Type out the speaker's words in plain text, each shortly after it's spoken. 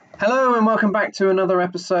Hello and welcome back to another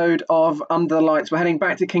episode of Under the Lights. We're heading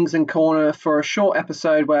back to Kingsland Corner for a short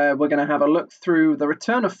episode where we're going to have a look through the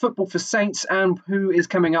return of football for Saints and who is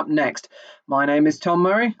coming up next. My name is Tom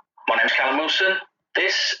Murray. My name's Callum Wilson.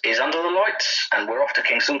 This is Under the Lights and we're off to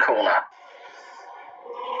Kingsland Corner.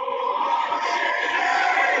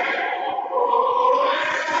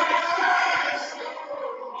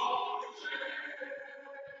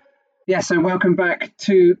 Yeah, so welcome back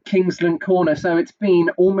to Kingsland Corner. So it's been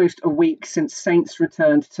almost a week since Saints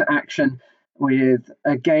returned to action with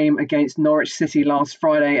a game against Norwich City last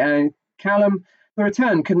Friday. And Callum, the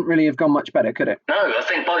return couldn't really have gone much better, could it? No, I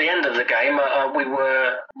think by the end of the game, we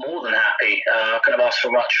were more than happy. I couldn't have asked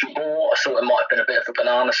for much more. I thought it might have been a bit of a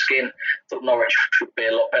banana skin. I thought Norwich would be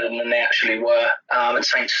a lot better than they actually were. And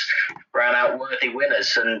Saints ran out worthy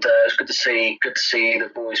winners. And it was good to see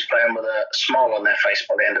the boys playing with a smile on their face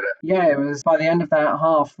by the end of it. Yeah, it was by the end of that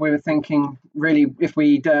half, we were thinking, really, if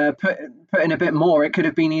we'd put in a bit more, it could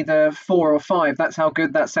have been either 4 or 5. That's how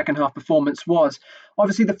good that second half performance was.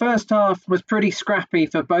 Obviously, the first half was pretty scrappy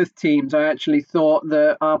for both teams. I actually thought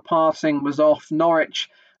that our passing was off. Norwich,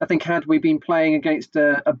 I think, had we been playing against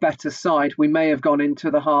a better side, we may have gone into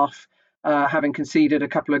the half having conceded a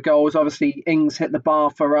couple of goals. Obviously, Ings hit the bar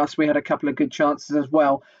for us. We had a couple of good chances as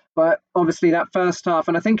well. But obviously that first half,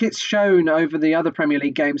 and I think it's shown over the other Premier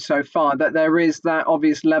League games so far, that there is that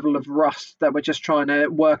obvious level of rust that we're just trying to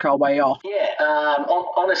work our way off. Yeah,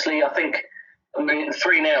 honestly, I think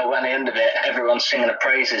 3-0 at the end of it, everyone's singing the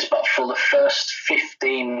praises, but for the first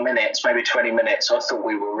 15 minutes, maybe 20 minutes, I thought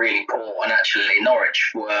we were really poor, and actually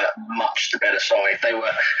Norwich were much the better side. They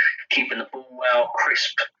were keeping the ball well,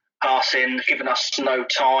 crisp passing, giving us no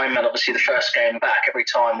time, and obviously the first game back, every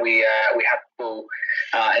time we had the ball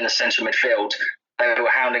in the centre midfield, they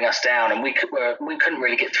were hounding us down, and we couldn't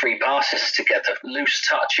really get 3 passes together. Loose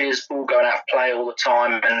touches, ball going out of play all the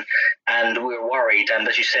time, and we were worried. And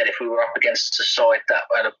as you said, if we were up against a side that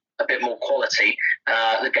had a bit more quality,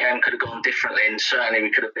 the game could have gone differently, and certainly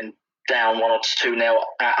we could have been down 1 or 2-0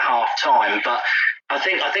 at half time. But I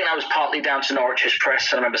think that was partly down to Norwich's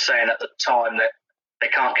press. And I remember saying at the time that they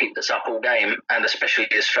can't keep this up all game, and especially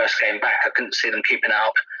this first game back, I couldn't see them keeping it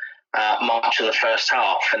up much of the first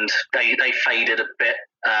half, and they faded a bit.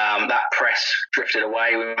 That press drifted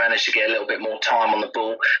away. We managed to get a little bit more time on the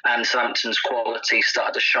ball, and Southampton's quality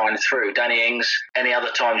started to shine through. Danny Ings, any other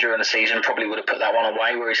time during the season, probably would have put that one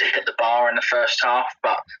away where he's hit the bar in the first half,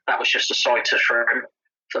 but that was just a sighter for him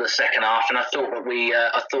for the second half. And I thought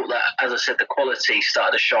that as I said, the quality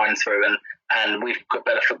started to shine through, and we've got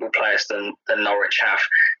better football players than Norwich have.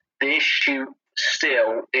 The issue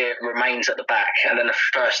still, it remains at the back. And in the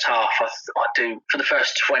first half, for the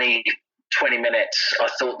first 20 minutes, I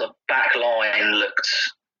thought the back line looked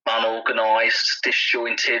unorganised,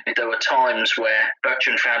 disjointed. There were times where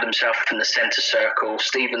Bertrand found himself in the centre circle,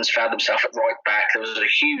 Stevens found himself at right back. There was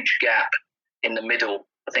a huge gap in the middle,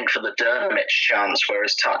 I think, for the Dermot chance where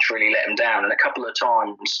his touch really let him down. And a couple of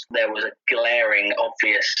times there was a glaring,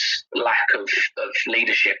 obvious lack of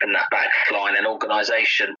leadership in that back line and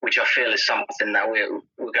organisation, which I feel is something that we're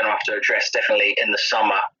going to have to address definitely in the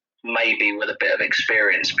summer, maybe with a bit of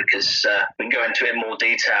experience, because we can go into it in more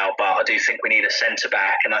detail, but I do think we need a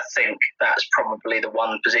centre-back, and I think that's probably the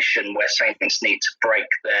one position where Saints need to break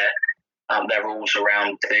their rules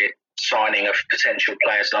around the signing of potential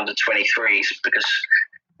players under 23s, because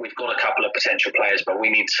we've got a couple of potential players, but we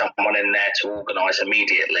need someone in there to organise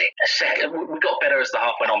immediately. We got better as the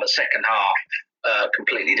half went on, but second half,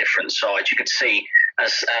 completely different side. You could see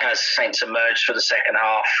as Saints emerged for the second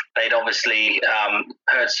half, they'd obviously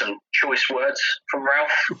heard some choice words from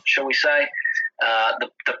Ralph, shall we say.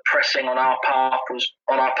 The pressing on our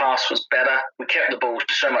pass was better. We kept the ball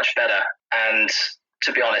so much better, and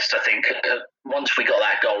to be honest, I think once we got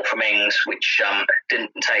that goal from Ings, which didn't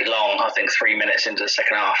take long, I think 3 minutes into the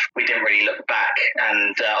second half, we didn't really look back.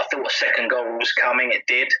 And I thought a second goal was coming. It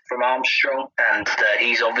did, from Armstrong. And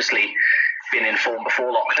he's obviously been in form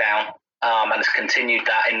before lockdown and has continued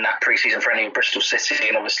that in that pre-season friendly with Bristol City.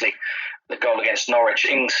 And obviously the goal against Norwich,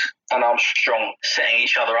 Ings and Armstrong setting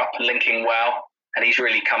each other up and linking well. And he's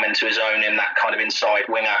really come into his own in that kind of inside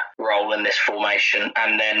winger role in this formation.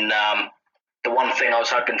 And then the one thing I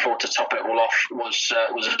was hoping for to top it all off was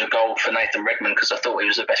a goal for Nathan Redmond, because I thought he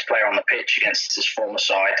was the best player on the pitch against his former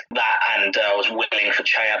side. That, and I was willing for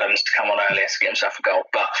Che Adams to come on earlier to get himself a goal.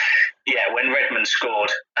 But yeah, when Redmond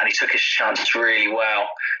scored and he took his chances really well,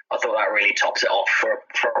 I thought that really topped it off for a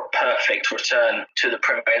perfect return to the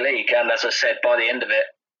Premier League. And as I said, by the end of it,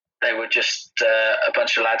 they were just a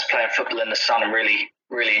bunch of lads playing football in the sun and really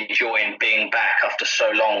really enjoying being back after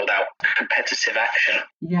so long without competitive action.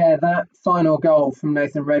 Yeah, that final goal from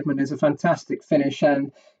Nathan Redmond is a fantastic finish,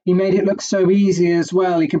 and he made it look so easy as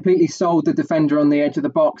well. He completely sold the defender on the edge of the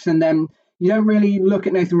box, and then you don't really look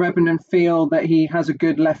at Nathan Redmond and feel that he has a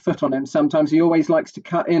good left foot on him. Sometimes he always likes to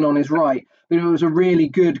cut in on his right, but it was a really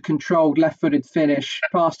good, controlled left-footed finish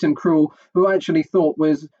past Tim Krul, who I actually thought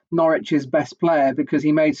was Norwich's best player because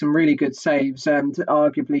he made some really good saves and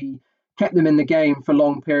arguably kept them in the game for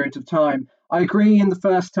long periods of time. I agree in the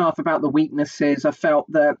first half about the weaknesses. I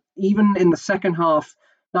felt that even in the second half,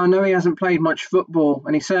 now I know he hasn't played much football,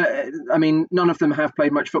 and he said, I mean, none of them have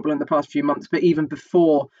played much football in the past few months, but even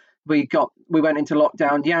before we went into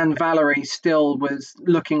lockdown, Jan Valery still was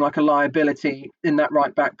looking like a liability in that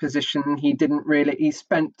right back position. He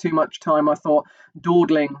spent too much time, I thought,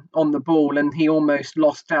 dawdling on the ball, and he almost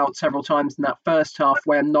lost out several times in that first half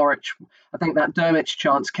where Norwich, I think that Dermot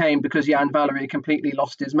chance came because Jan Valery completely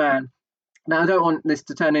lost his man. Now, I don't want this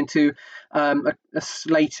to turn into a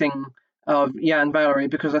slating of Jan Valery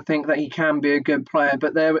because I think that he can be a good player,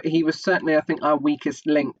 but he was certainly, I think, our weakest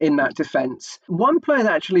link in that defence. One player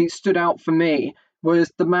that actually stood out for me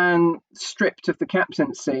was the man stripped of the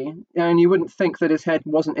captaincy, and you wouldn't think that his head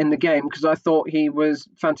wasn't in the game because I thought he was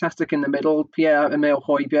fantastic in the middle. Pierre-Emile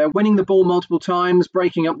Højbjerg, winning the ball multiple times,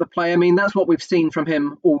 breaking up the play. I mean, that's what we've seen from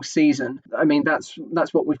him all season. I mean, that's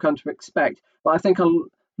what we've come to expect. But I think a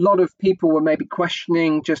lot of people were maybe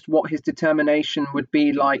questioning just what his determination would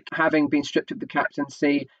be like, having been stripped of the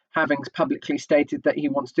captaincy, having publicly stated that he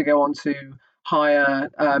wants to go on to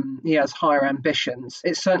he has higher ambitions.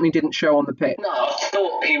 It certainly didn't show on the pitch. No, I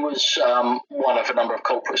thought he was one of a number of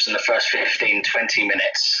culprits in the first 15, 20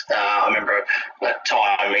 minutes. I remember at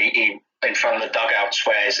time he in front of the dugouts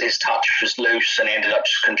where his touch was loose and he ended up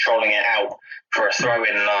just controlling it out for a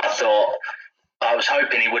throw-in, and I was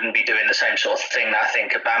hoping he wouldn't be doing the same sort of thing that I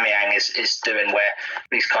think Aubameyang is doing, where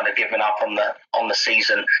he's kind of given up on the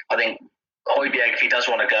season. I think Højbjerg, if he does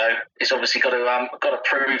want to go, he's obviously got to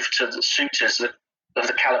prove to the suitors of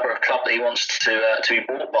the calibre of club that he wants to be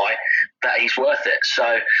bought by that he's worth it.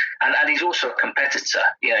 So, and he's also a competitor.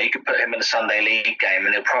 You know, you could put him in a Sunday League game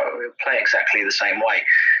and he'll play exactly the same way.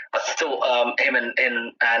 I thought him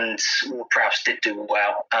and Ward-Prowse did do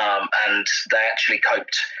well, and they actually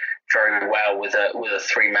coped very well with a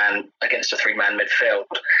three-man midfield.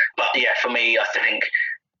 But yeah, for me, I think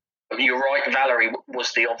you're right. Valery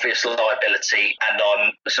was the obvious liability,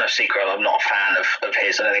 and it's no secret I'm not a fan of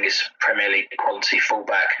his. I don't think he's Premier League quality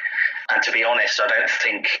fullback. And to be honest, I don't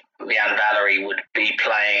think Jan Valery would be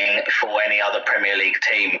playing for any other Premier League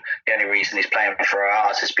team. The only reason he's playing for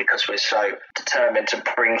ours is because we're so determined to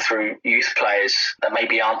bring through youth players that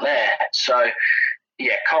maybe aren't there. So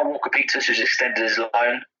yeah, Kyle Walker-Peters, who's extended his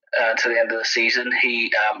loan to the end of the season,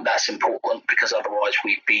 that's important because otherwise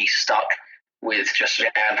we'd be stuck with just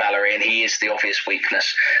Jan Valery, and he is the obvious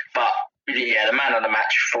weakness. But yeah, the man of the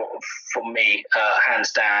match for me,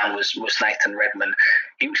 hands down, was Nathan Redmond.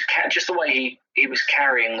 He was just the way he was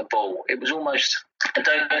carrying the ball. It was almost, I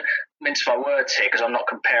don't mince my words here because I'm not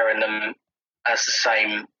comparing them as the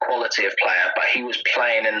same quality of player, but he was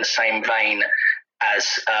playing in the same vein as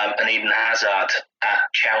an Eden Hazard at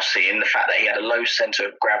Chelsea, in the fact that he had a low centre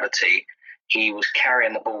of gravity. He was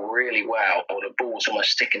carrying the ball really well, or the ball was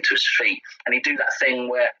almost sticking to his feet. And he'd do that thing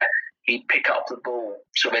where he'd pick up the ball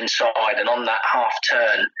sort of inside, and on that half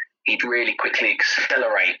turn, he'd really quickly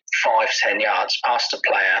accelerate 5-10 yards past a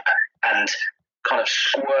player and kind of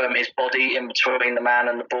squirm his body in between the man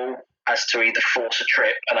and the ball as to either force a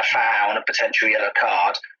trip and a foul and a potential yellow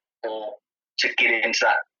card, or to get into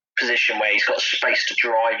that position where he's got space to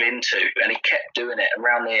drive into. And he kept doing it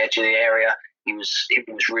around the edge of the area. He was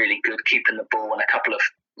really good keeping the ball, and a couple of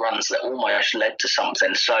runs that almost led to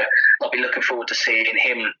something. So I'll be looking forward to seeing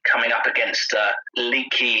him coming up against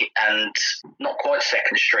leaky and not quite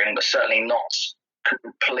second string, but certainly not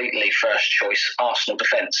completely first choice Arsenal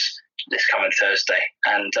defence this coming Thursday.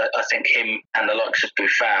 And I think him and the likes of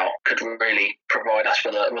Buffal could really provide us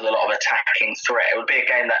with a lot of attacking threat. It would be a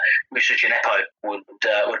game that Moussa Djenepo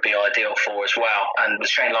would be ideal for as well. And with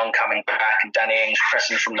Shane Long coming back and Danny Ings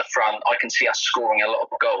pressing from the front, I can see us scoring a lot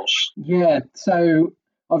of goals. Yeah, so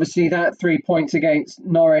obviously that 3 points against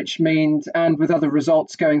Norwich means, and with other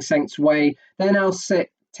results going Saints' way, they now sit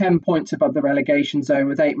 10 points above the relegation zone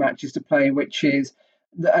with 8 matches to play, which is,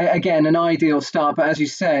 again, an ideal start. But as you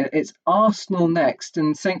said, it's Arsenal next,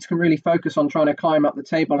 and Saints can really focus on trying to climb up the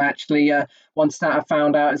table. Actually, one stat I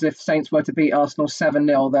found out is if Saints were to beat Arsenal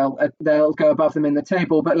 7-0, they'll go above them in the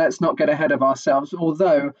table. But let's not get ahead of ourselves.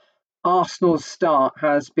 Although Arsenal's start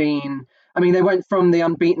has been, I mean, they went from the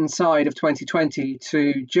unbeaten side of 2020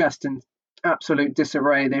 to just absolute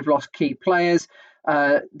disarray. They've lost key players.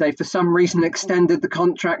 They, for some reason, extended the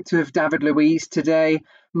contract of David Luiz today,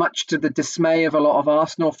 much to the dismay of a lot of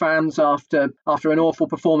Arsenal fans after an awful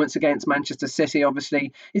performance against Manchester City.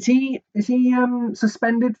 Obviously, is he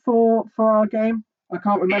suspended for our game? I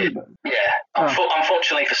can't remember. Yeah,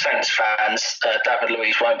 unfortunately for Saints fans, David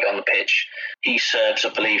Luiz won't be on the pitch. He serves, I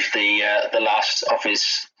believe, the last of his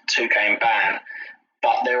 2-game ban.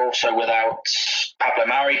 But they're also without Pablo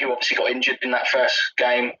Mari, who obviously got injured in that first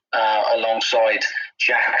game, alongside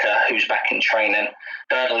Xhaka, who's back in training.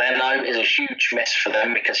 Bernard Leno is a huge miss for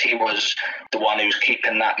them because he was the one who was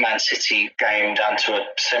keeping that Man City game down to a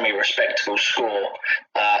semi-respectable score.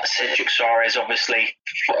 Cedric Soares, obviously,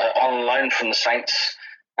 on loan from the Saints.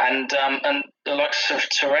 And the likes of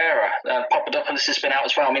Torreira, Papadopoulos has been out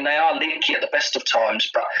as well. I mean, they are leaky at the best of times,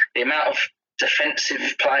 but the amount of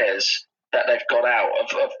defensive players that they've got out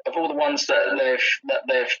of all the ones that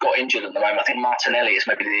they've got injured at the moment, I think Martinelli is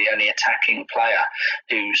maybe the only attacking player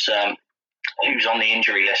who's on the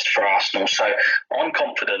injury list for Arsenal. So I'm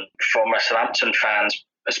confident from a Southampton fan's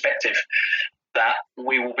perspective that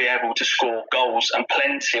we will be able to score goals, and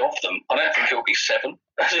plenty of them. I don't think it will be 7,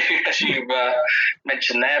 as you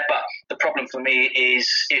mentioned there, but the problem for me is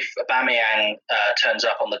if Aubameyang turns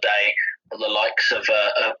up on the day, or the likes of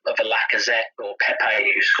a Lacazette or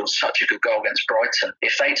Pepe, who scored such a good goal against Brighton,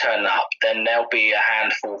 if they turn up, then there'll be a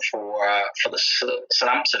handful for the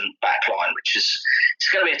Southampton backline, which is it's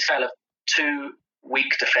going to be a tale of 2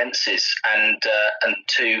 weak defences and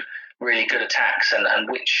 2 really good attacks, and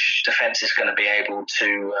which defence is going to be able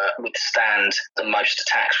to withstand the most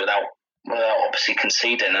attacks without obviously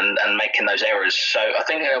conceding and making those errors. So I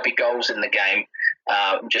think there'll be goals in the game.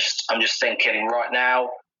 I'm just thinking right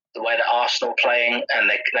now, the way that Arsenal are playing, and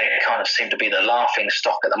they kind of seem to be the laughing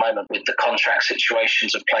stock at the moment with the contract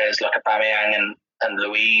situations of players like Aubameyang and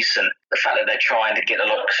Luiz, and the fact that they're trying to get the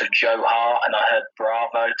likes of Joe Hart, and I heard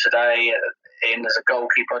Bravo today in as a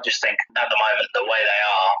goalkeeper. I just think at the moment, the way they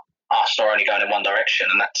are, Arsenal are only going in one direction,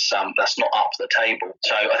 and that's not up the table.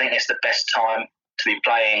 So I think it's the best time to be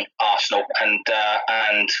playing Arsenal,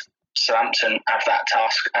 and Southampton have that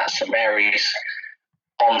task at St Mary's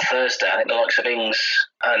on Thursday. I think the likes of Ings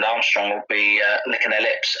and Armstrong will be licking their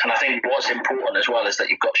lips. And I think what's important as well is that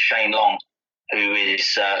you've got Shane Long, who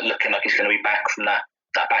is looking like he's going to be back from that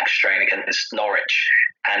back strain against Norwich.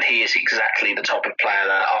 And he is exactly the type of player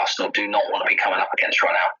that Arsenal do not want to be coming up against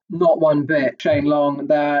right now. Not one bit. Shane Long,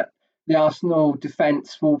 the Arsenal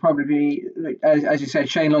defence will probably be, as you said,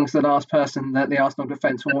 Shane Long's the last person that the Arsenal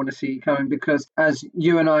defence will want to see coming, because as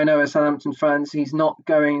you and I know as Southampton fans, he's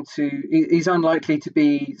unlikely to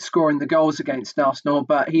be scoring the goals against Arsenal,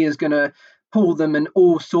 but he is going to pull them in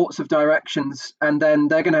all sorts of directions, and then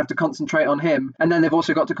they're going to have to concentrate on him. And then they've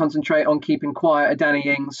also got to concentrate on keeping quiet a Danny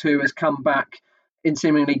Ings, who has come back in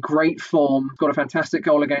seemingly great form, got a fantastic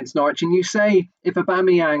goal against Norwich. And you say if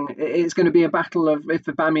Aubameyang, it's going to be a battle of, if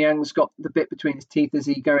Aubameyang's got the bit between his teeth, it's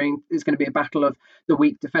going to be a battle of the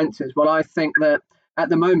weak defences. Well, I think that at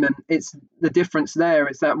the moment, it's the difference there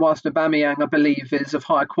is that whilst Aubameyang, I believe, is of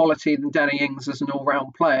higher quality than Danny Ings as an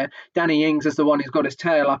all-round player, Danny Ings is the one who's got his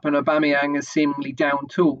tail up, and Aubameyang is seemingly down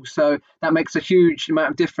tools. So that makes a huge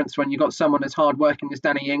amount of difference when you've got someone as hard-working as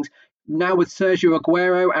Danny Ings. Now with Sergio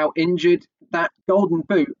Aguero out injured, that golden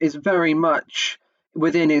boot is very much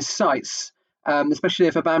within his sights, especially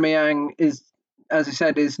if Aubameyang is, as I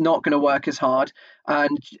said, is not going to work as hard.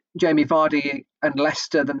 And Jamie Vardy and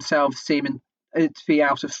Leicester themselves seem to be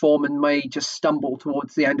out of form and may just stumble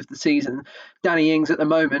towards the end of the season. Danny Ings at the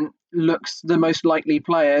moment looks the most likely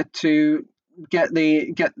player to get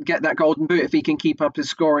that golden boot if he can keep up his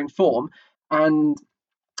scoring form. And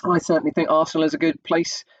I certainly think Arsenal is a good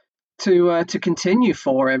place to continue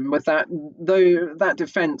for him with that, though that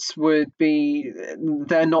defence would be,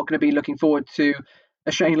 they're not going to be looking forward to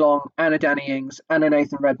a Shane Long and a Danny Ings and a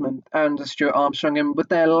Nathan Redmond and a Stuart Armstrong, and with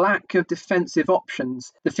their lack of defensive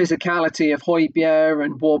options, the physicality of Højbjerg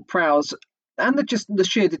and Ward-Prowse and the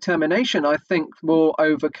sheer determination, I think, will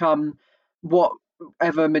overcome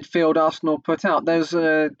whatever midfield Arsenal put out. There's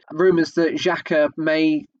rumours that Xhaka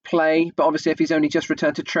may play, but obviously if he's only just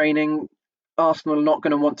returned to training, Arsenal are not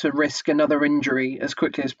going to want to risk another injury as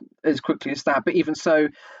quickly as that. But even so,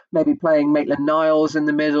 maybe playing Maitland-Niles in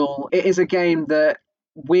the middle. It is a game that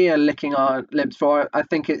we're licking our lips for. I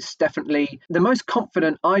think it's definitely the most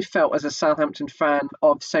confident I felt as a Southampton fan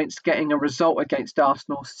of Saints getting a result against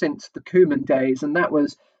Arsenal since the Koeman days, and that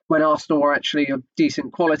was when Arsenal were actually of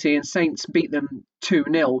decent quality and Saints beat them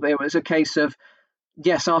 2-0. It was a case of,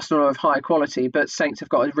 yes, Arsenal are of high quality, but Saints have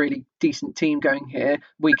got a really decent team going here.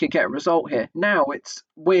 We could get a result here. Now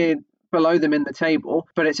we're below them in the table,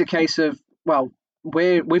 but it's a case of well,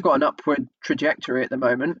 we've got an upward trajectory at the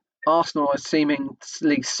moment. Arsenal are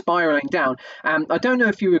seemingly spiraling down. I don't know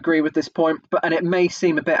if you agree with this point, and it may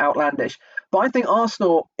seem a bit outlandish, but I think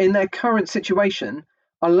Arsenal, in their current situation,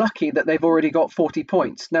 are lucky that they've already got 40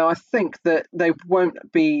 points. Now, I think that they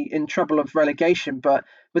won't be in trouble of relegation, but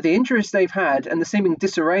with the injuries they've had and the seeming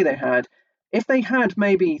disarray they had, if they had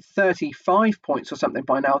maybe 35 points or something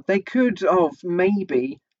by now, they could have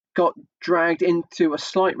maybe got dragged into a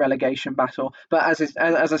slight relegation battle. But as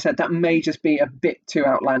I said, that may just be a bit too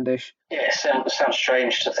outlandish. Yeah, it sounds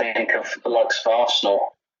strange to think of the likes of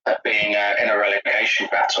Arsenal being in a relegation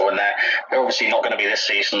battle, and they're obviously not going to be this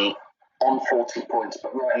season on 40 points.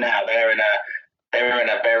 But right now they're in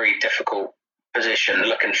a very difficult position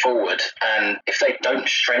looking forward, and if they don't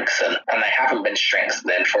strengthen, and they haven't been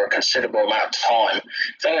strengthening for a considerable amount of time,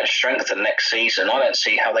 if they don't strengthen next season, I don't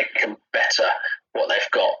see how they can better what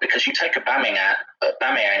they've got, because you take Aubameyang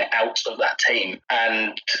out of that team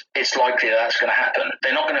and it's likely that's going to happen.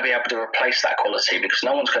 They're not going to be able to replace that quality, because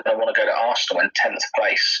no one's going to want to go to Arsenal in 10th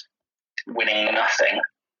place winning nothing.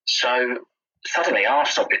 So suddenly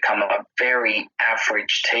Arsenal become a very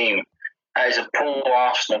average team. That is a poor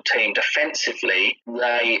Arsenal team. Defensively,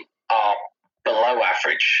 they are below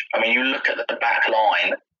average. I mean, you look at the back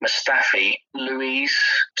line, Mustafi, Luiz,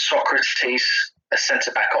 Socrates, the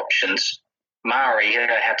centre-back options, Mauri, who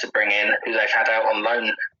they had to bring in, who they've had out on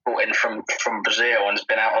loan, brought in from Brazil and has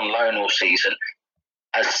been out on loan all season,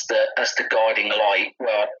 as the guiding light.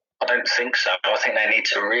 Well, I don't think so. I think they need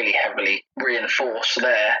to really heavily reinforce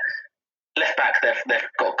there. Left back, they've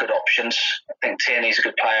got good options. I think Tierney's a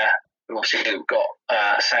good player. We've obviously got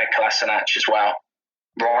Sead Kolasinac as well.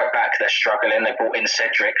 Right back, they're struggling. They brought in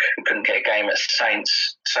Cedric, who couldn't get a game at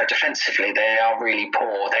Saints. So defensively, they are really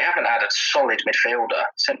poor. They haven't had a solid midfielder,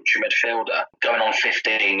 central midfielder, going on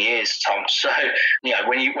 15 years, Tom. So,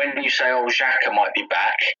 when you say, Xhaka might be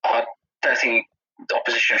back, I don't think the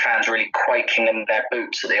opposition fans really quaking in their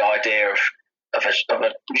boots at the idea of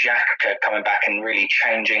a Xhaka coming back and really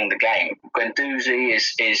changing the game. Guendouzi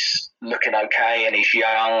is looking okay, and he's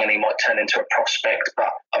young, and he might turn into a prospect. But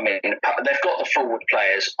I mean, they've got the forward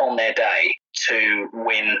players on their day to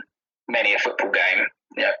win many a football game.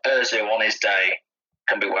 Özil on his day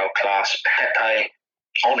can be world class. Pepe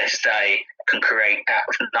on his day can create out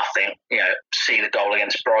of nothing. See the goal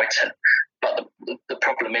against Brighton. But the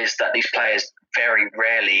problem is that these players very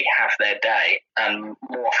rarely have their day, and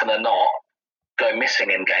more often than not, go missing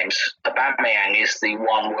in games. Aubameyang is the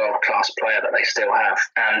one world-class player that they still have,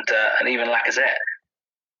 and even Lacazette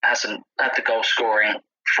hasn't had the goal-scoring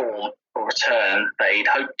form or return that he'd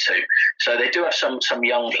hoped to. So they do have some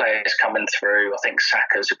young players coming through. I think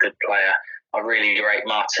Saka's a good player. I really rate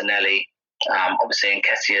Martinelli. Obviously,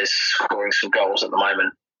 Nketiah's scoring some goals at the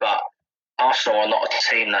moment, but Arsenal are not a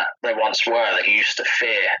team that they once were, that you used to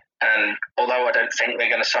fear. And although I don't think they're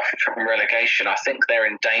going to suffer from relegation, I think they're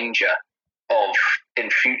in danger of, in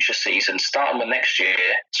future seasons, starting with next year,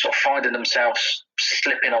 sort of finding themselves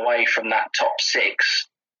slipping away from that top six,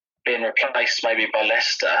 being replaced maybe by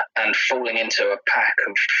Leicester, and falling into a pack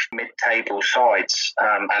of mid-table sides.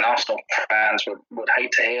 And Arsenal fans would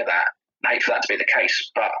hate to hear that, hate for that to be the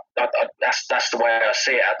case. But that's the way I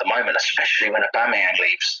see it at the moment, especially when Aubameyang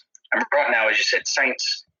leaves. And right now, as you said,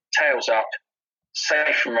 Saints, tails up,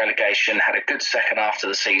 safe from relegation, had a good second half of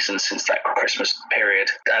the season since that Christmas period,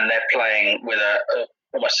 and they're playing with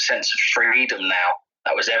almost a sense of freedom now.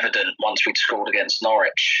 That was evident once we'd scored against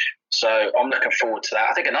Norwich. So I'm looking forward to that.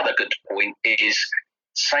 I think another good point is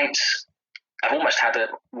Saints would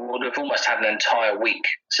have almost had an entire week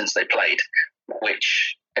since they played,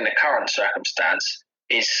 which in the current circumstance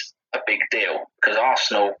is a big deal, because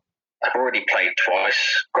Arsenal have already played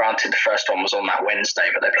twice. Granted, the first one was on that Wednesday,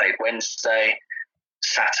 but they played Wednesday,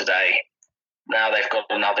 Saturday. Now they've got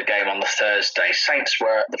another game on the Thursday. Saints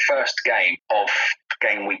were the first game of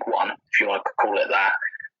game week 1, if you want to call it that,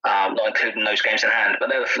 not including those games in hand, but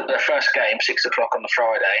they're the first game, 6 o'clock on the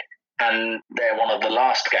Friday, and they're one of the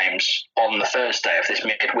last games on the Thursday of this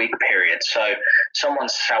midweek period. So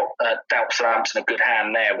someone's dealt Southampton a good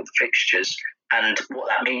hand there with the fixtures, and what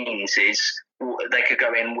that means is they could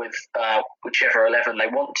go in with whichever 11 they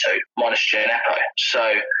want to, minus Djenepo.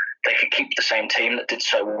 So they could keep the same team that did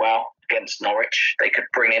so well against Norwich. They could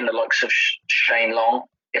bring in the likes of Shane Long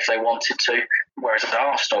if they wanted to, whereas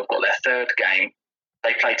Arsenal have got their third game.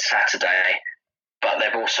 They played Saturday, but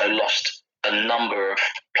they've also lost a number of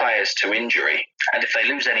players to injury. And if they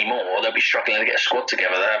lose any more, they'll be struggling to get a squad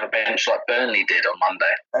together. They'll have a bench like Burnley did on Monday.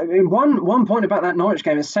 I mean, one point about that Norwich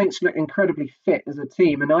game is Saints look incredibly fit as a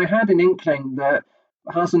team, and I had an inkling that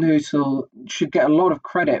Hasenhüttl should get a lot of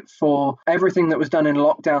credit for everything that was done in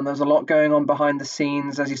lockdown. There's a lot going on behind the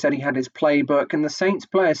scenes. As you said, he had his playbook, and the Saints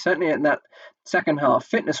players, certainly in that second half,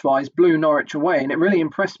 fitness-wise, blew Norwich away, and it really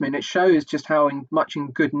impressed me, and it shows just how much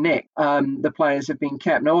in good nick the players have been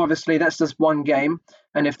kept. Now, obviously, that's just one game,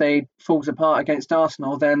 and if they falls apart against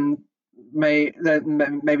Arsenal, then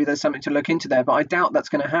maybe there's something to look into there, but I doubt that's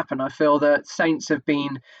going to happen. I feel that Saints have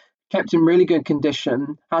been kept in really good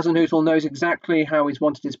condition. Hasenhüttl knows exactly how he's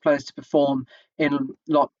wanted his players to perform in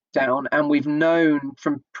lockdown, and we've known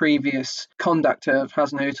from previous conduct of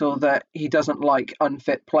Hasenhüttl that he doesn't like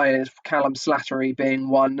unfit players, Callum Slattery being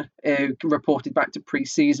one who reported back to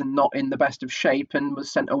pre-season not in the best of shape and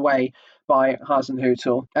was sent away by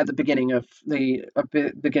Hasenhüttl at the beginning of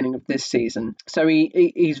this season. So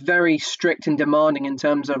he's very strict and demanding in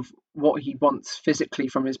terms of what he wants physically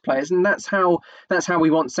from his players, and that's how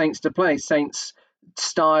we want Saints to play. Saints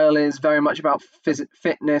style is very much about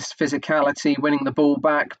fitness, physicality, winning the ball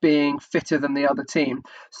back, being fitter than the other team.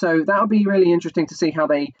 So that'll be really interesting to see how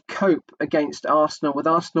they cope against Arsenal, with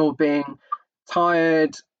Arsenal being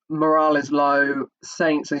tired, morale is low,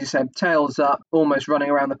 Saints, as you said, tails up, almost running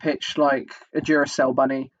around the pitch like a Duracell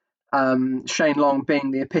bunny. Shane Long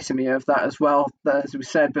being the epitome of that as well. As we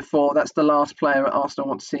said before, that's the last player at Arsenal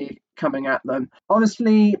want to see coming at them.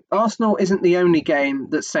 Obviously, Arsenal isn't the only game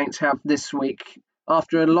that Saints have this week.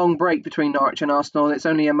 After a long break between Norwich and Arsenal, it's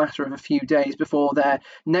only a matter of a few days before their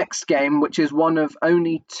next game, which is one of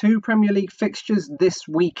only 2 Premier League fixtures this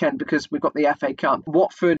weekend because we've got the FA Cup.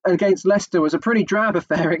 Watford against Leicester was a pretty drab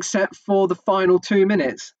affair, except for the final 2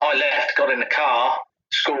 minutes. I left, got in the car,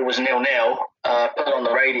 score was 0-0, put on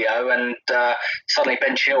the radio, and suddenly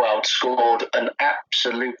Ben Chilwell scored an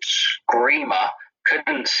absolute screamer.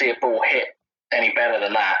 Couldn't see a ball hit any better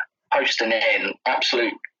than that. Posting it in,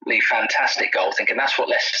 absolutely fantastic goal. Thinking that's what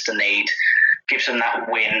Leicester need. Gives them that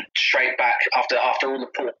win straight back after all the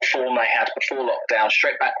poor form they had before lockdown.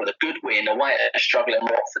 Straight back with a good win away at a struggling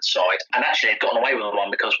Watford side, and actually had gotten away with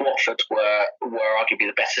one because Watford were arguably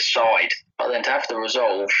the better side. But then to have the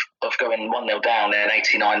resolve of going 1-0 down in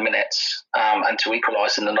 89 minutes and to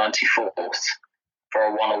equalise in the 94th for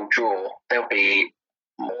a 1-1 draw, they'll be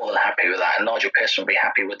more than happy with that, and Nigel Pearson will be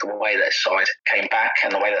happy with the way that his side came back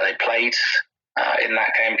and the way that they played in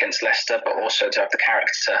that game against Leicester, but also to have the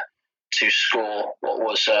character to score what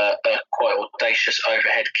was a quite audacious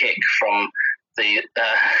overhead kick from the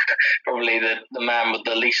probably the man with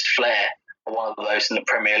the least flair, one of those in the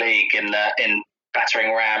Premier League, in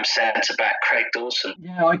battering ram centre back Craig Dawson.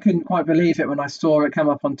 Yeah, I couldn't quite believe it when I saw it come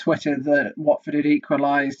up on Twitter that Watford had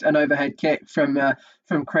equalised an overhead kick from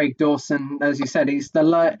Craig Dawson. As you said, he's the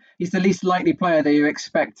least likely player that you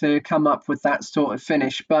expect to come up with that sort of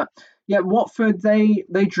finish. But yeah, Watford they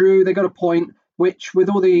drew, they got a point, which with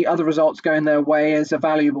all the other results going their way is a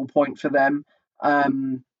valuable point for them.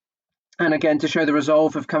 And again, to show the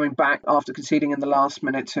resolve of coming back after conceding in the last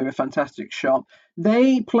minute to a fantastic shot.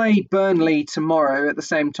 They play Burnley tomorrow at the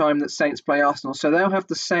same time that Saints play Arsenal, so they'll have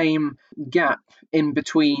the same gap in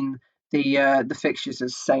between the fixtures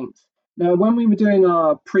as Saints. Now, when we were doing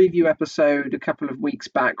our preview episode a couple of weeks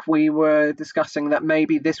back, we were discussing that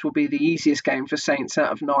maybe this will be the easiest game for Saints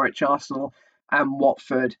out of Norwich, Arsenal and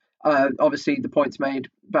Watford. Obviously, the points made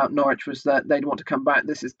about Norwich was that they'd want to come back.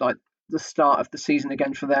 This is like the start of the season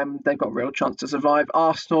again for them. They've got a real chance to survive.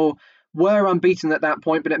 Arsenal were unbeaten at that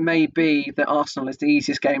point, but it may be that Arsenal is the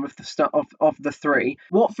easiest game of the 3.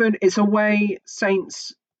 Watford is away.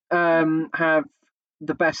 Saints have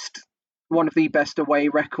one of the best away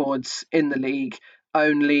records in the league.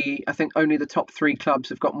 I think only the top 3 clubs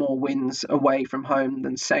have got more wins away from home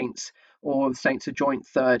than Saints, or Saints are joint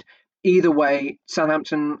third. Either way,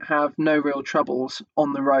 Southampton have no real troubles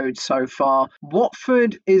on the road so far.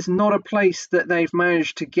 Watford is not a place that they've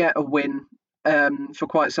managed to get a win for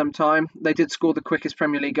quite some time. They did score the quickest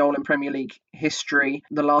Premier League goal in Premier League history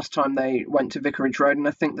the last time they went to Vicarage Road, and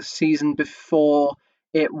I think the season before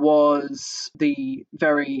it was the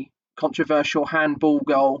very controversial handball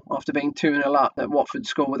goal after being 2-0 up that Watford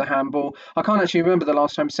scored with a handball. I can't actually remember the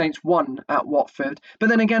last time Saints won at Watford, but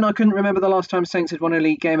then again I couldn't remember the last time Saints had won a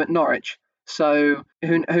league game at Norwich, so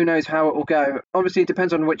who knows how it will go. Obviously it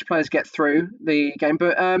depends on which players get through the game,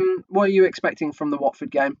 but what are you expecting from the Watford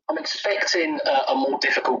game? I'm expecting a more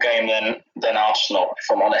difficult game than Arsenal, if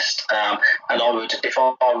I'm honest, and I would, if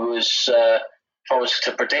I was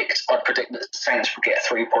to predict, I'd predict that Saints would get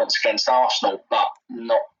 3 points against Arsenal, but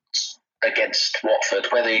not against Watford.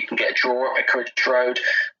 Whether you can get a draw at Vicarage Road,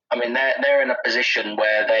 I mean, they're in a position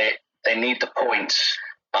where they need the points,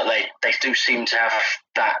 but they do seem to have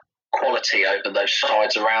that quality over those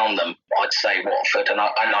sides around them, I'd say Watford, and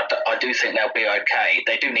I do think they'll be okay.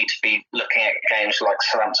 They do need to be looking at games like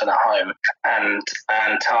Southampton at home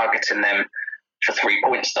and targeting them for 3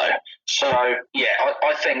 points, though. So, yeah,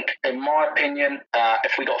 I think, in my opinion,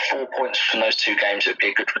 if we got 4 points from those two games, it would be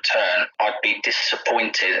a good return. I'd be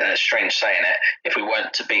disappointed, and it's strange saying it, if we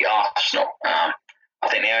weren't to beat Arsenal. I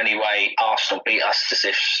think the only way Arsenal beat us is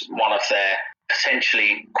if one of their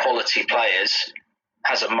potentially quality players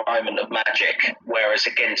has a moment of magic, whereas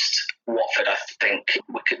against Watford, I think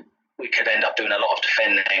we could end up doing a lot of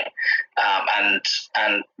defending,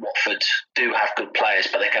 and Watford do have good players,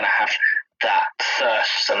 but they're going to have that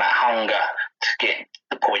thirst and that hunger to get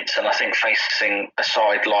the points. And I think facing a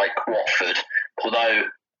side like Watford, although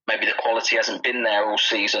maybe the quality hasn't been there all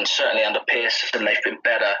season, certainly under Pearson they've been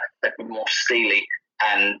better, they've been more steely,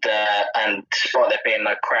 and despite there being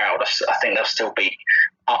no crowd, I think they'll still be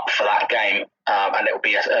up for that game, and it'll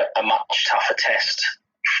be a much tougher test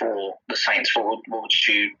for the Saints. Would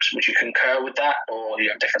you concur with that, or do you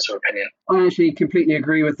have a difference of opinion? I actually completely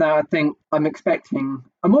agree with that. I think I am expecting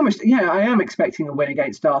a win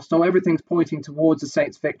against Arsenal. Everything's pointing towards the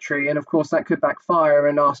Saints' victory, and of course that could backfire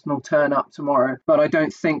and Arsenal turn up tomorrow. But I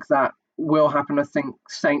don't think that will happen. I think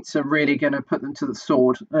Saints are really going to put them to the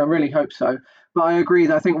sword. I really hope so. But I agree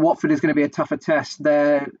that I think Watford is going to be a tougher test.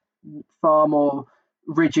 They're far more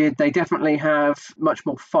rigid. They definitely have much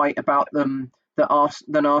more fight about them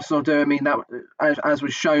than Arsenal do. I mean, that as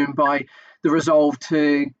was shown by the resolve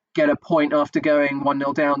to get a point after going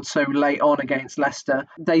 1-0 down so late on against Leicester.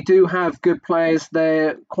 They do have good players.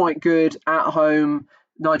 They're quite good at home.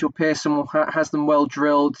 Nigel Pearson has them well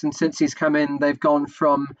drilled, and since he's come in, they've gone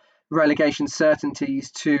from relegation certainties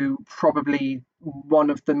to probably one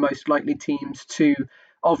of the most likely teams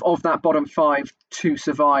of that bottom five to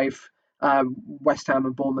survive. West Ham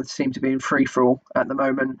and Bournemouth seem to be in free-for-all at the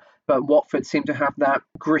moment, but Watford seem to have that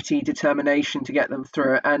gritty determination to get them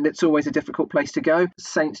through it, and it's always a difficult place to go.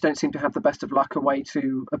 Saints don't seem to have the best of luck away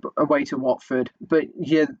to Watford, but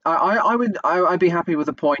yeah, I'd be happy with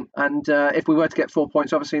a point, and if we were to get 4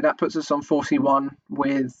 points, obviously that puts us on 41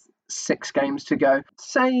 with 6 games to go.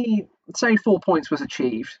 Say 4 points was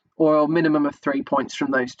achieved, or a minimum of 3 points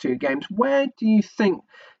from those 2 games. Where do you think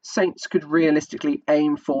Saints could realistically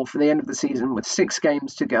aim for the end of the season with 6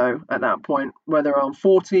 games to go at that point, whether on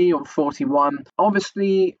 40 or 41?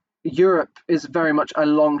 Obviously, Europe is very much a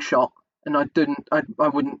long shot, and I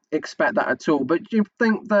wouldn't expect that at all. But do you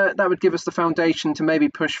think that would give us the foundation to maybe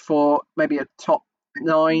push for maybe a top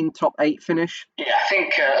 9, top 8 finish? Yeah, I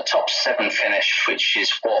think a top 7 finish, which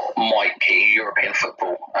is what might be European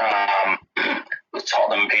football. With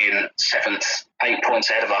Tottenham being 7th, 8 points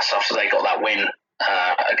ahead of us after they got that win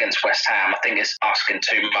against West Ham, I think it's asking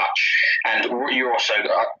too much. And you're also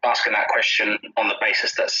asking that question on the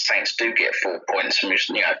basis that Saints do get 4 points, and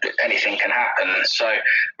anything can happen. So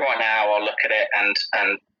right now, I'll look at it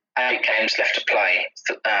and 8 games left to play,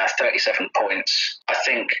 37 points. I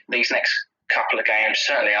think these next couple of games,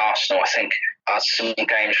 certainly Arsenal, I think are some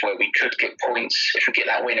games where we could get points. If we get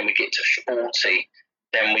that win and we get to 40,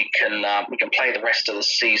 then we can play the rest of the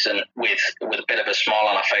season with a bit of a smile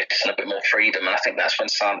on our face and a bit more freedom. And I think that's when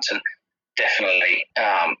Southampton definitely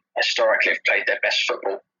historically have played their best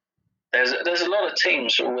football. There's a lot of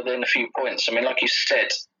teams within a few points. I mean, like you said,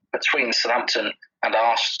 between Southampton and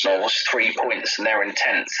Arsenal was 3 points, and they're in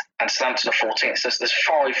 10th, and Southampton are 14th. There's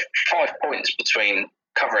 5 points between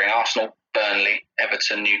covering Arsenal, Burnley,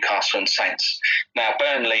 Everton, Newcastle and Saints. Now,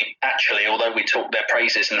 Burnley, actually, although we talk their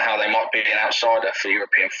praises and how they might be an outsider for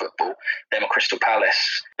European football, them are Crystal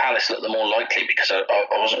Palace. Palace look the more likely, because I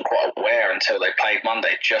wasn't quite aware until they played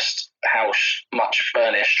Monday just how much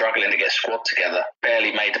Burnley are struggling to get a squad together.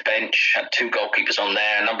 Barely made the bench, had 2 goalkeepers on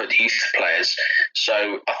there, a number of the youth players.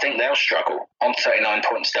 So I think they'll struggle. On 39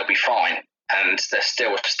 points, they'll be fine. And they're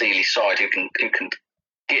still a steely side who can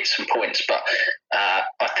get some points, but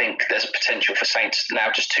I think there's a potential for Saints now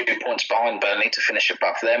just 2 points behind Burnley to finish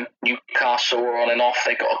above them. Newcastle are on and off.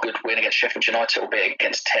 They got a good win against Sheffield United, albeit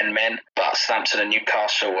against 10 men, but Southampton and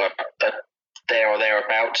Newcastle are there or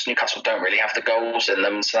thereabouts. Newcastle don't really have the goals in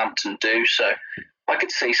them, and Southampton do, so I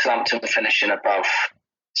could see Southampton finishing above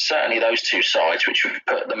certainly those 2 sides, which would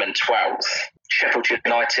put them in 12th. Sheffield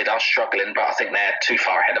United are struggling, but I think they're too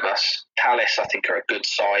far ahead of us. Palace, I think, are a good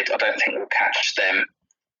side. I don't think we'll catch them.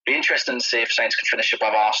 Be interesting to see if Saints can finish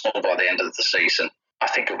above Arsenal by the end of the season. I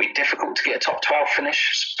think it'll be difficult to get a top 12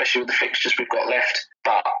 finish, especially with the fixtures we've got left,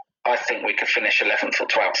 but I think we could finish 11th or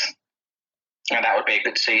 12th. And that would be a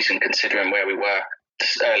good season considering where we were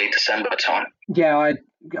this early December time. Yeah,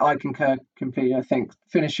 I concur completely. I think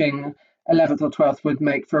finishing 11th or 12th would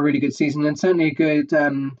make for a really good season, and certainly a good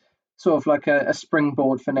sort of like a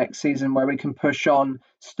springboard for next season where we can push on,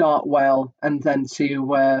 start well, and then see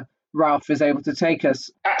where Ralph is able to take us.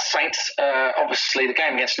 At Saints, obviously the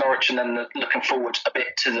game against Norwich, and then looking forward a bit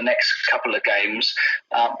to the next couple of games.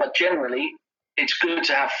 But generally, it's good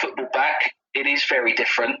to have football back. It is very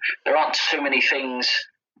different. There aren't too many things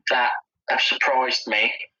that have surprised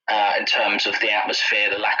me in terms of the atmosphere,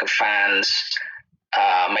 the lack of fans,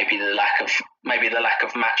 maybe the lack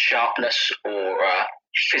of match sharpness or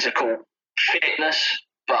physical fitness.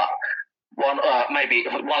 But one of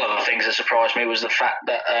the things that surprised me was the fact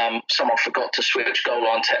that someone forgot to switch goal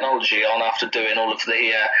line technology on after doing all of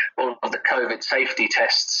the COVID safety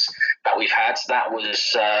tests that we've had. That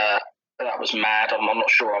was mad. I'm not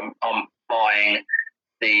sure I'm buying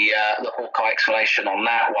the Hawkeye explanation on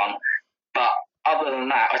that one. But other than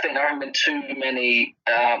that, I think there haven't been too many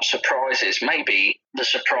surprises. Maybe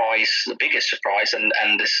the biggest surprise, and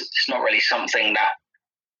it's not really something that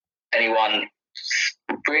anyone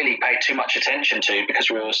really paid too much attention to because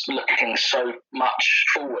we were looking so much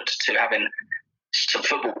forward to having some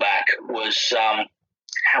football back, was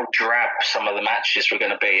how drab some of the matches were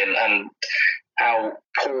going to be and how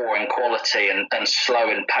poor in quality and slow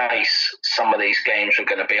in pace some of these games were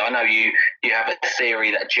going to be. I know you have a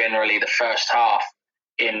theory that generally the first half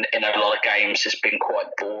in a lot of games has been quite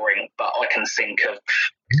boring, but I can think of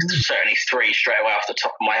certainly three straight away off the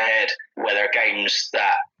top of my head where there are games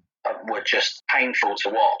that were just painful to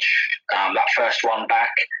watch. That first one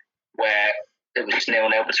back where it was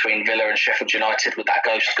 0-0 between Villa and Sheffield United with that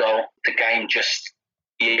ghost goal. The game just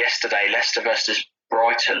yesterday, Leicester versus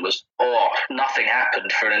Brighton, was nothing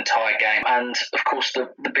happened for an entire game. And of course the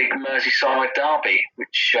big Merseyside derby,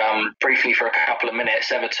 which briefly for a couple of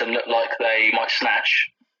minutes Everton looked like they might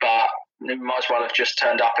snatch, but they might as well have just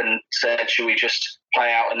turned up and said, should we just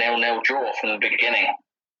play out a 0-0 draw from the beginning?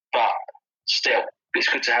 But still, it's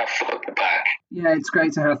good to have football back. Yeah, it's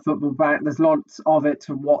great to have football back. There's lots of it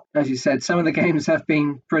to watch. As you said, some of the games have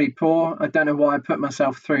been pretty poor. I don't know why I put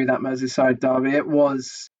myself through that Merseyside derby. It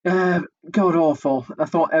was god-awful. I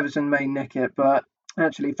thought Everton may nick it, but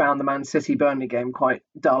actually found the Man City-Burnley game quite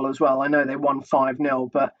dull as well. I know they won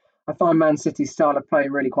 5-0, but I find Man City's style of play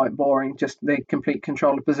really quite boring. Just the complete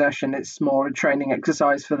control of possession. It's more a training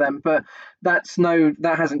exercise for them. But that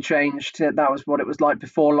hasn't changed. That was what it was like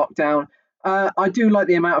before lockdown. I do like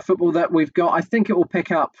the amount of football that we've got. I think it will pick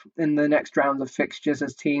up in the next round of fixtures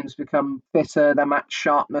as teams become fitter, their match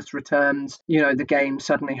sharpness returns. The games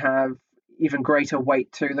suddenly have even greater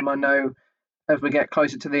weight to them. I know as we get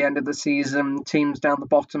closer to the end of the season, teams down the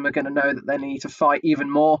bottom are going to know that they need to fight even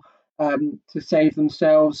more to save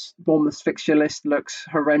themselves. Bournemouth's fixture list looks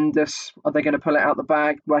horrendous. Are they going to pull it out the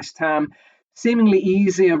bag? West Ham, seemingly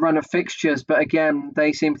easier run of fixtures, but again,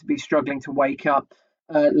 they seem to be struggling to wake up.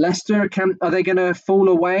 Leicester, are they going to fall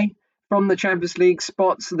away from the Champions League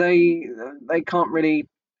spots? They can't really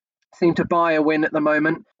seem to buy a win at the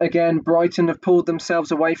moment. Again, Brighton have pulled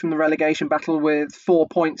themselves away from the relegation battle with 4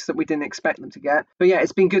 points that we didn't expect them to get. But yeah,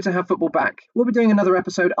 it's been good to have football back. We'll be doing another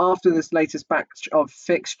episode after this latest batch of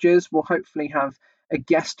fixtures. We'll hopefully have a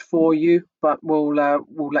guest for you, but we'll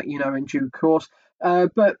let you know in due course.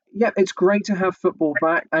 But yeah, it's great to have football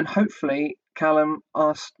back, and hopefully, Callum,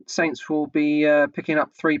 our Saints will be picking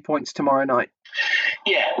up 3 points tomorrow night.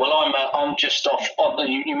 Yeah, well, I'm just off.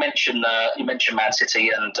 You mentioned Man City,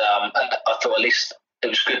 and I thought at least it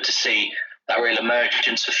was good to see that real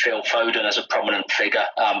emergence of Phil Foden as a prominent figure,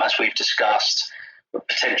 as we've discussed, a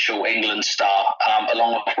potential England star,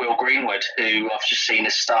 along with Will Greenwood, who I've just seen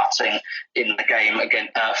is starting in the game again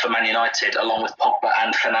for Man United, along with Pogba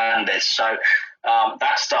and Fernandes. So.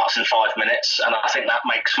 That starts in 5 minutes, and I think that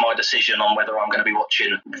makes my decision on whether I'm going to be watching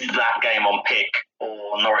that game on Pick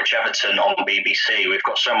or Norwich Everton on BBC. We've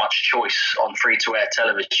got so much choice on free-to-air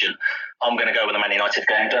television. I'm going to go with the Man United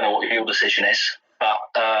game. Don't know what your decision is, but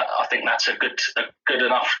I think that's a good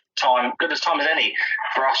enough time, good as time as any,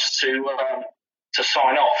 for us to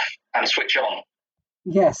sign off and switch on.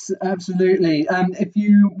 Yes, absolutely. If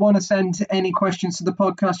you want to send any questions to the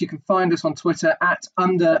podcast, you can find us on Twitter at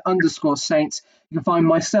 _Saints. You can find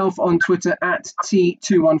myself on Twitter at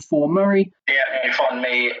T214Murray. Yeah, you can find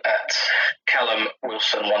me at Callum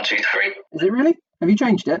Wilson 123. Is it really? Have you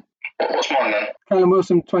changed it? What's mine then? Callum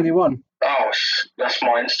Wilson 21. Oh, that's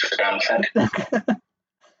my Instagram thing.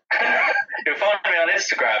 You'll find me on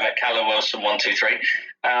Instagram at Callum Wilson 123,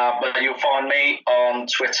 but you'll find me on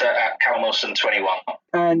Twitter at Callum Wilson 21.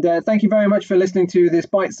 And thank you very much for listening to this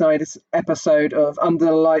bite-sized episode of Under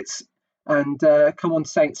the Lights, and come on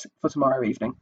Saints for tomorrow evening.